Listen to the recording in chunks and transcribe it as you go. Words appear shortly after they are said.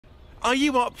Are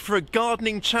you up for a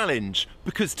gardening challenge?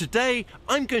 Because today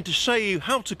I'm going to show you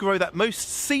how to grow that most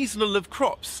seasonal of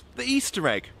crops, the Easter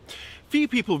egg. Few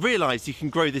people realise you can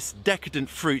grow this decadent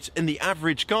fruit in the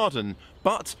average garden,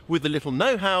 but with a little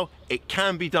know-how, it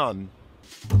can be done.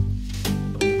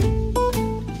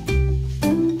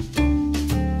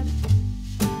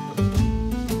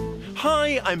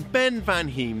 Hi, I'm Ben Van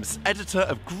Heems, editor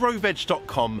of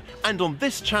growveg.com, and on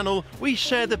this channel we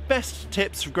share the best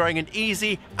tips for growing an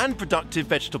easy and productive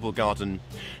vegetable garden.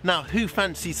 Now, who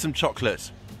fancies some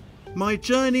chocolate? My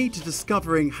journey to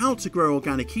discovering how to grow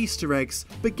organic Easter eggs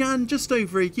began just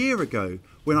over a year ago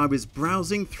when I was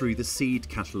browsing through the seed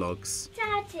catalogues.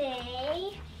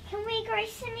 Daddy, can we grow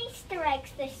some Easter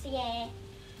eggs this year?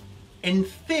 In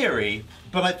theory,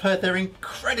 but I've heard they're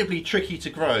incredibly tricky to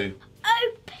grow.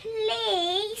 Oh,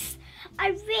 please! I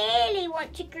really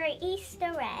want to grow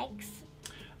Easter eggs.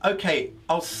 Okay,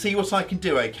 I'll see what I can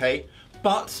do, okay?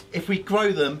 But if we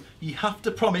grow them, you have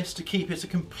to promise to keep it a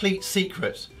complete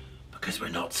secret, because we're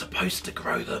not supposed to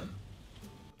grow them.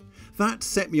 That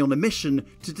set me on a mission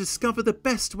to discover the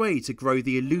best way to grow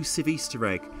the elusive Easter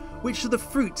egg, which are the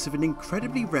fruits of an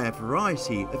incredibly rare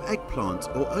variety of eggplant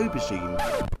or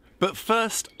aubergine. But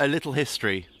first, a little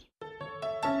history.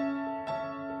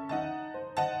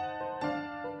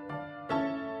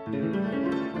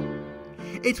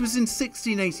 It was in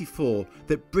 1684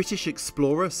 that British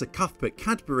explorer Sir Cuthbert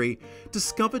Cadbury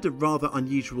discovered a rather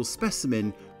unusual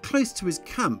specimen close to his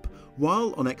camp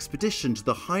while on expedition to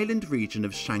the highland region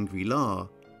of Shangri-La.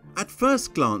 At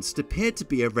first glance it appeared to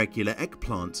be a regular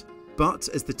eggplant, but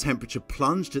as the temperature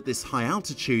plunged at this high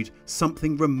altitude,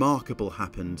 something remarkable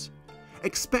happened.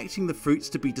 Expecting the fruits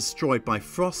to be destroyed by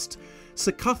frost,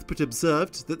 Sir Cuthbert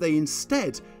observed that they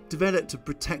instead developed a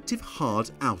protective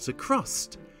hard outer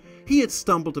crust. He had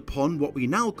stumbled upon what we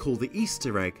now call the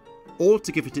Easter egg, or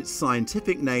to give it its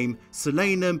scientific name,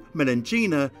 Solanum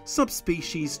melangina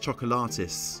subspecies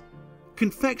chocolatis.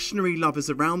 Confectionery lovers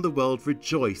around the world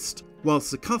rejoiced, while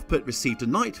Sir Cuthbert received a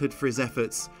knighthood for his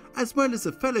efforts, as well as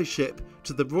a fellowship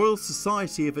to the Royal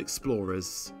Society of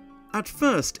Explorers. At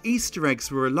first, Easter eggs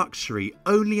were a luxury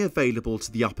only available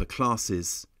to the upper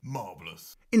classes.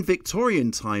 Marvellous. In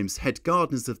Victorian times, head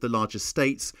gardeners of the large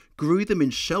estates grew them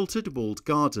in sheltered walled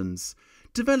gardens,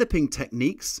 developing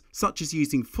techniques such as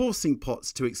using forcing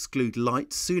pots to exclude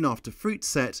light soon after fruit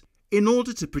set in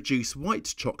order to produce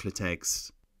white chocolate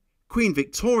eggs. Queen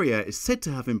Victoria is said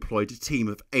to have employed a team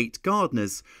of 8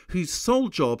 gardeners whose sole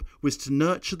job was to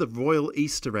nurture the royal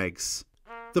Easter eggs.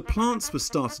 The plants were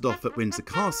started off at Windsor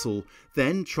Castle,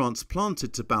 then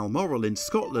transplanted to Balmoral in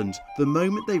Scotland the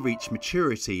moment they reached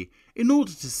maturity, in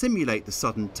order to simulate the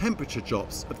sudden temperature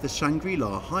drops of the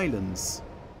Shangri-La Highlands.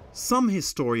 Some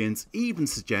historians even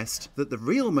suggest that the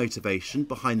real motivation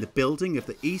behind the building of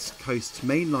the East Coast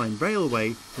Main Line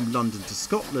Railway from London to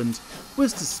Scotland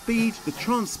was to speed the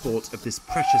transport of this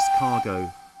precious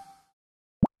cargo.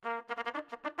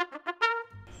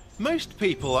 Most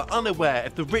people are unaware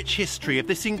of the rich history of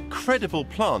this incredible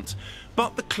plant,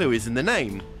 but the clue is in the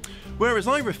name. Whereas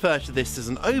I refer to this as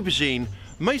an aubergine,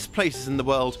 most places in the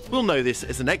world will know this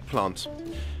as an eggplant.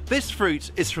 This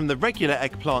fruit is from the regular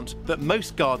eggplant that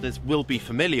most gardeners will be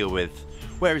familiar with,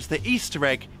 whereas the Easter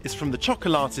egg is from the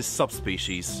chocolatis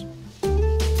subspecies.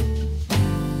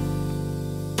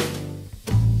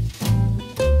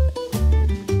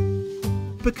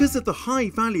 Because of the high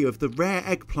value of the rare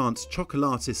eggplant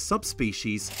chocolatis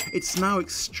subspecies, it's now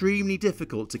extremely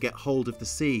difficult to get hold of the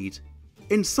seed.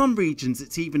 In some regions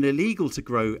it's even illegal to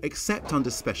grow except under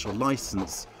special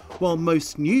licence, while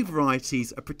most new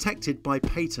varieties are protected by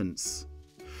patents.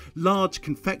 Large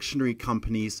confectionery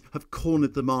companies have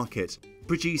cornered the market,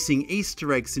 producing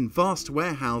Easter eggs in vast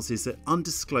warehouses at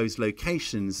undisclosed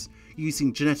locations,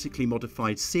 using genetically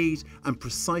modified seed and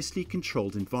precisely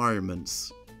controlled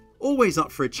environments. Always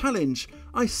up for a challenge,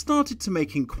 I started to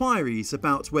make inquiries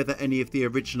about whether any of the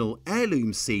original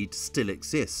heirloom seed still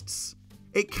exists.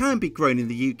 It can be grown in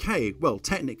the UK, well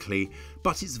technically,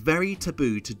 but it's very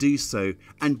taboo to do so,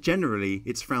 and generally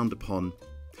it's frowned upon.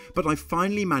 But I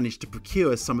finally managed to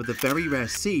procure some of the very rare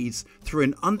seeds through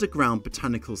an underground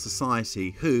botanical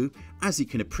society who, as you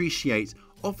can appreciate,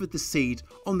 offered the seed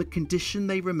on the condition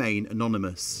they remain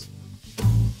anonymous.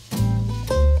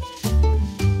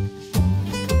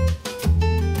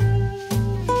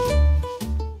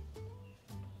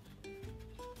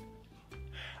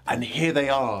 And here they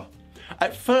are.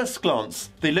 At first glance,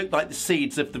 they look like the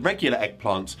seeds of the regular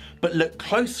eggplant, but look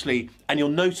closely and you'll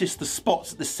notice the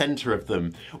spots at the centre of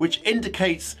them, which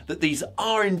indicates that these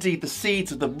are indeed the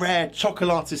seeds of the rare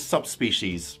chocolatis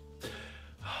subspecies.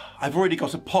 I've already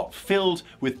got a pot filled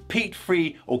with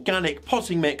peat-free organic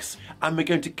potting mix, and we're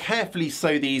going to carefully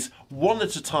sow these one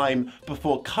at a time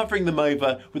before covering them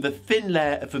over with a thin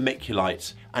layer of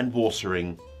vermiculite and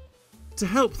watering. To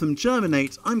help them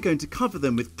germinate, I'm going to cover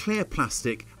them with clear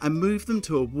plastic and move them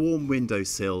to a warm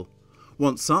windowsill.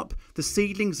 Once up, the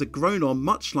seedlings are grown on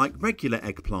much like regular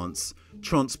eggplants,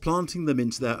 transplanting them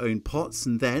into their own pots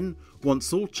and then,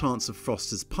 once all chance of frost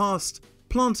has passed,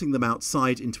 planting them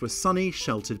outside into a sunny,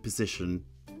 sheltered position.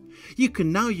 You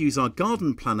can now use our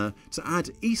garden planner to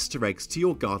add Easter eggs to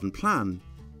your garden plan.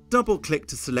 Double-click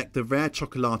to select the rare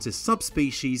chocolatis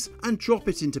subspecies and drop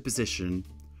it into position.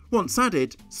 Once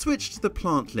added, switch to the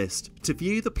plant list to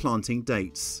view the planting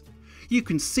dates. You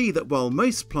can see that while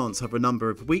most plants have a number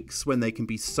of weeks when they can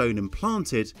be sown and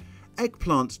planted,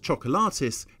 eggplant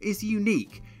chocolatis is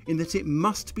unique in that it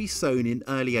must be sown in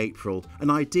early April and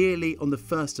ideally on the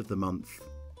first of the month.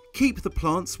 Keep the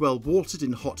plants well watered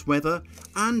in hot weather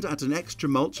and add an extra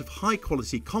mulch of high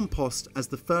quality compost as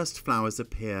the first flowers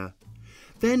appear.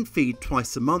 Then feed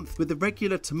twice a month with a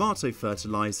regular tomato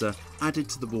fertiliser added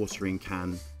to the watering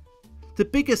can. The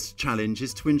biggest challenge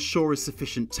is to ensure a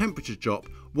sufficient temperature drop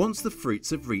once the fruits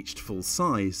have reached full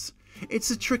size.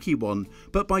 It's a tricky one,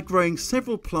 but by growing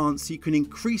several plants you can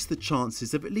increase the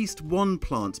chances of at least one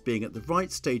plant being at the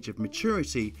right stage of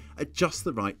maturity at just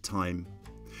the right time.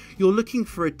 You're looking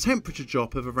for a temperature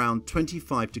drop of around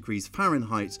 25 degrees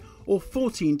Fahrenheit or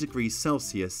 14 degrees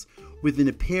Celsius within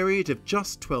a period of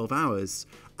just 12 hours,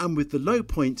 and with the low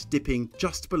point dipping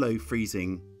just below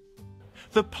freezing.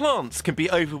 The plants can be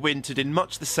overwintered in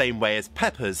much the same way as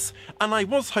peppers, and I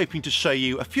was hoping to show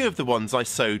you a few of the ones I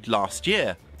sowed last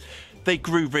year. They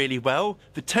grew really well,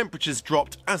 the temperatures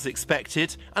dropped as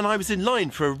expected, and I was in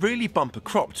line for a really bumper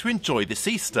crop to enjoy this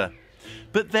Easter.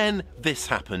 But then this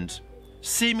happened.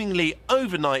 Seemingly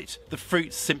overnight, the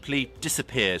fruits simply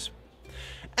disappeared.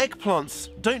 Eggplants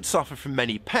don't suffer from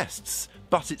many pests,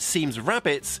 but it seems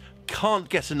rabbits can't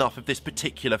get enough of this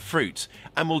particular fruit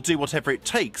and will do whatever it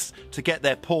takes to get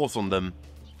their paws on them.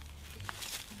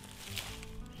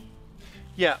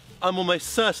 Yeah, I'm almost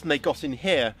certain they got in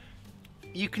here.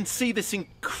 You can see this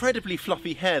incredibly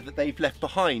fluffy hair that they've left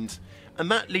behind, and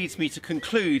that leads me to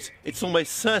conclude it's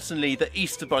almost certainly the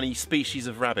Easter bunny species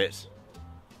of rabbit.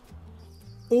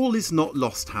 All is not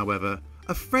lost, however.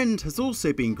 A friend has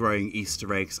also been growing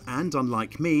Easter eggs and,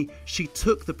 unlike me, she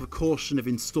took the precaution of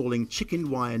installing chicken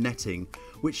wire netting,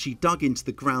 which she dug into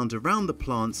the ground around the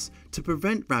plants to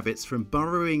prevent rabbits from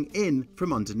burrowing in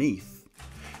from underneath.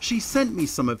 She sent me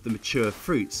some of the mature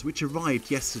fruits which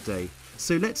arrived yesterday,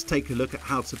 so let's take a look at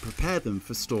how to prepare them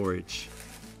for storage.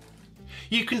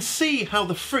 You can see how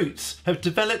the fruits have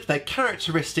developed their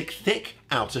characteristic thick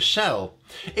outer shell.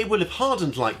 It will have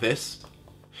hardened like this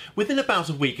within about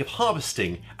a week of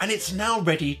harvesting, and it's now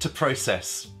ready to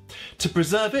process. To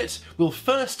preserve it, we'll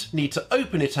first need to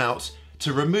open it out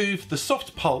to remove the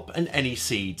soft pulp and any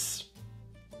seeds.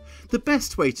 The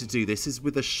best way to do this is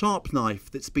with a sharp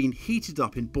knife that's been heated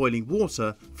up in boiling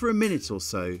water for a minute or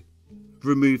so.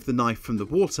 Remove the knife from the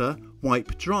water,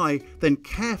 wipe dry, then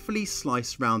carefully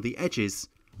slice round the edges,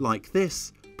 like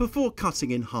this, before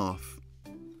cutting in half.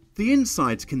 The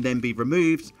inside can then be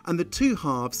removed and the two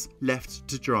halves left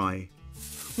to dry.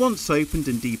 Once opened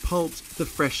and depulped, the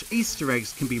fresh Easter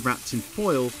eggs can be wrapped in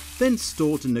foil, then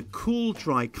stored in a cool,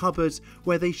 dry cupboard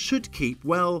where they should keep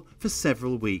well for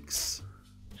several weeks.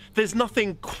 There's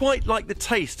nothing quite like the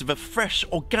taste of a fresh,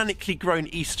 organically grown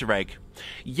Easter egg.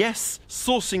 Yes,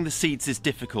 sourcing the seeds is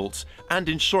difficult, and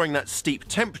ensuring that steep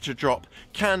temperature drop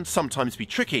can sometimes be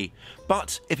tricky,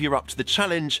 but if you're up to the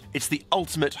challenge, it's the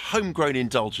ultimate homegrown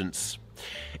indulgence.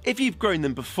 If you've grown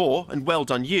them before, and well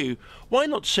done you, why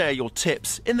not share your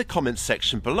tips in the comments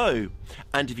section below?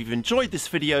 And if you've enjoyed this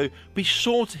video, be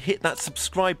sure to hit that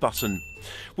subscribe button.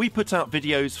 We put out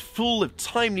videos full of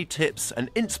timely tips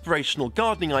and inspirational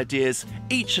gardening ideas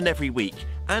each and every week,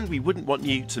 and we wouldn't want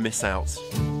you to miss out.